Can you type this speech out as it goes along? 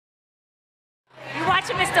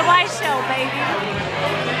watching Mr. White show, baby.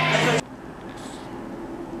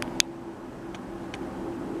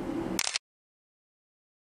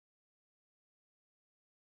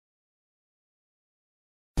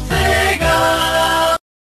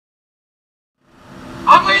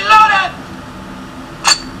 I'm reloaded!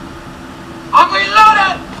 I'm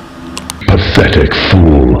reloaded! Pathetic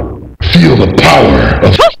fool. Feel the power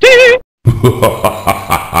of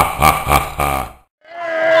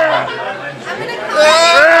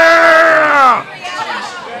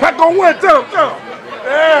Pat gonna win too.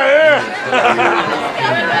 Yeah.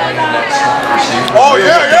 Oh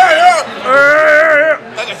yeah.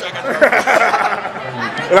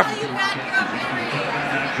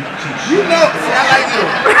 You know, see, I like you.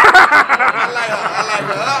 I like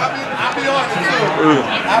her. I'll be on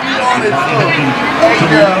it too. Hey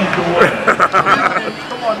girl.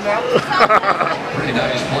 Come on now. Pretty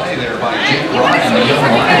nice play there by Jake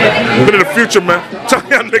Ryan. Been in the future, man. Tell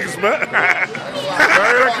y'all niggas, man.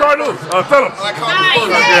 Hey, Cardinals. Tell them. I call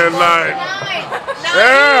Yeah, nine.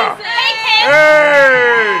 Yeah.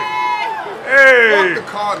 Hey. the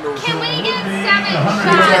Cardinals. Can we get 7 shots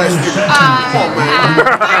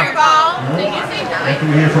Fireball? Did you say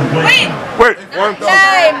 9? Wait. 1, 2,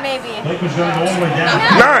 9 maybe. 9.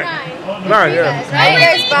 9, yeah. Are you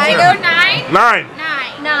guys buying them? 9? 9.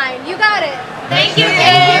 9. You got it. Thank you,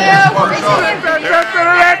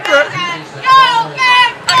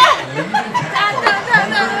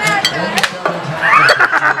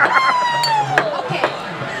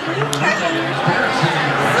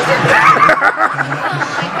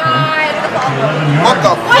 What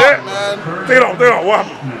the fuck, man? Take it off. What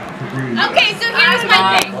happened? Okay, so here's my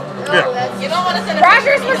thing. Yeah.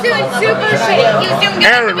 Rogers was doing super shit. He was doing good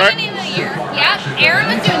Aaron, at the beginning of the year. Yep, Aaron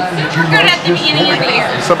was doing super good at the beginning of the year.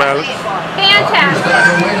 What's up, Alex? Fantastic.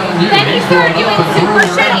 Then he started doing super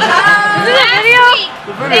shitty. Last week,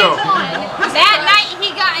 they won. That night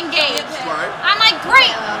he got engaged. I'm like,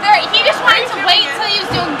 great. He just wanted to wait until he was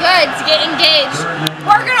doing good to get engaged.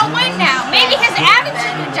 We're gonna win now. Maybe his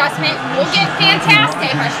attitude adjustment will get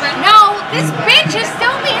fantastic. But no, this bitch is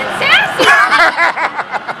still being sassy.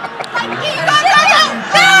 Like, you gotta go.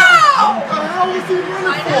 No! How is he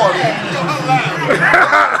running for?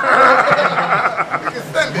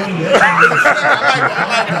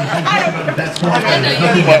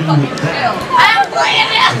 I'm playing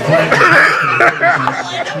this.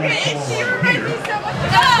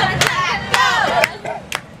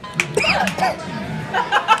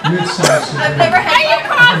 I've never had. Are you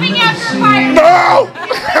coughing after fire? No!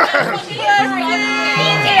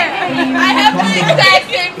 I have the exact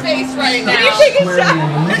same face right now. Can you take a shot?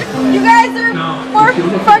 You guys are more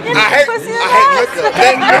fucking pussy than us.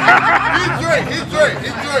 He drink.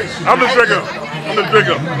 I'm the drinker.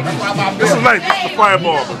 This is nice. This is the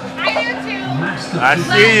fireball. I do too. I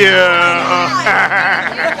see ya.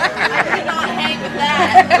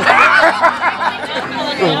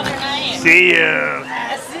 See ya.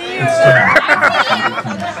 Oh,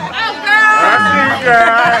 girl. I see you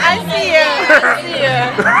guys. I see you.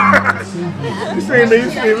 You see me?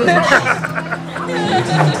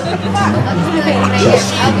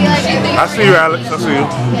 I see you, Alex. I see you.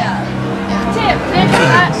 Tim,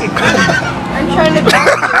 I'm trying to.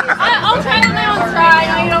 I'll try to now try.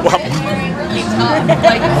 I know you don't get really tough.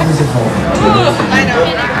 Like, I know.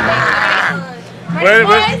 Wait.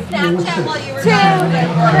 Snapchat while you were 2, 3.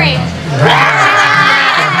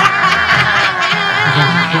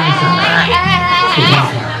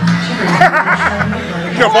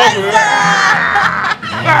 Come on, man.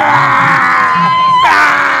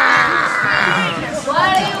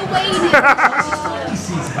 What are you waiting for?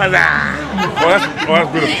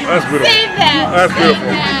 That's beautiful. Save that. That's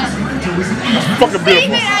beautiful. That's fucking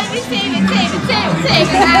beautiful. Save it.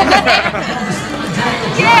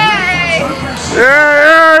 Yay!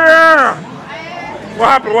 Yeah. What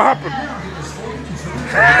happened?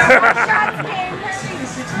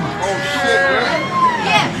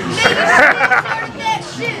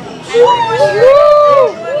 Oh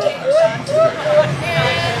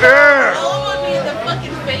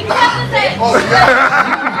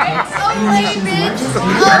shit, man.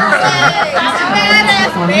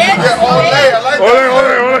 Yeah. Oh yeah. I like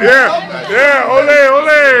Ole. Yeah. Ole.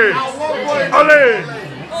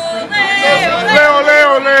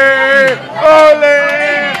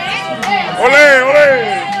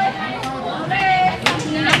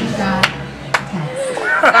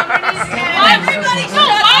 Everybody, so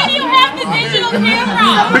why do you have the digital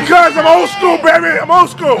camera? Because I'm old school, baby. I'm old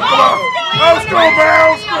school. Come on. Old school, man.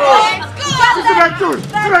 Old school.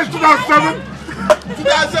 Today's 2007.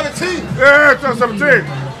 2017. Yeah, 2017.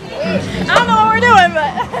 I don't know what we're doing,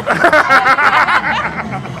 but.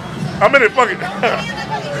 I'm in it, fuck it.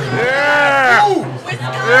 Yeah. Ooh.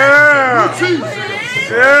 Yeah.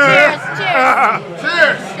 Yeah.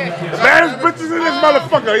 Cheers. The baddest bitches in this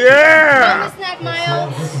motherfucker. Yeah. Snack Mayo.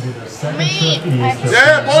 Me.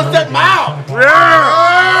 Yeah, bonus that mile.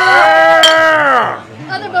 Yeah.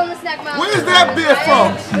 Other bonus snack Mayo. Where's that beer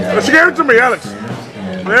from? She gave it to me, Alex.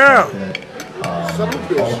 Yeah.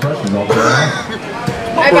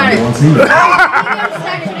 I got it.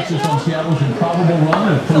 Seattle's improbable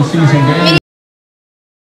run of postseason games.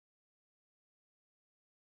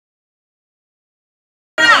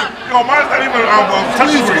 Yo, mine's not even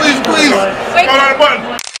touching. Squeeze. Hold on the button.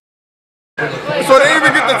 So they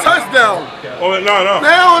even get the touchdown. Oh, no.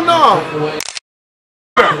 Hell no.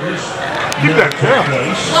 Keep that. Yeah.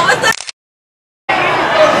 What was that?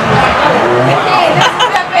 Hey, this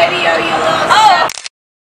is the video you lost.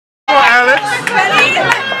 Oh, Alex. ready?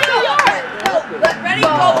 Ready? Go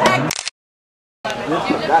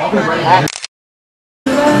back.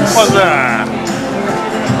 What's that?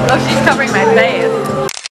 Oh, she's covering my face.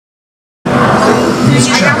 I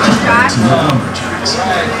got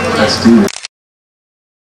the shot.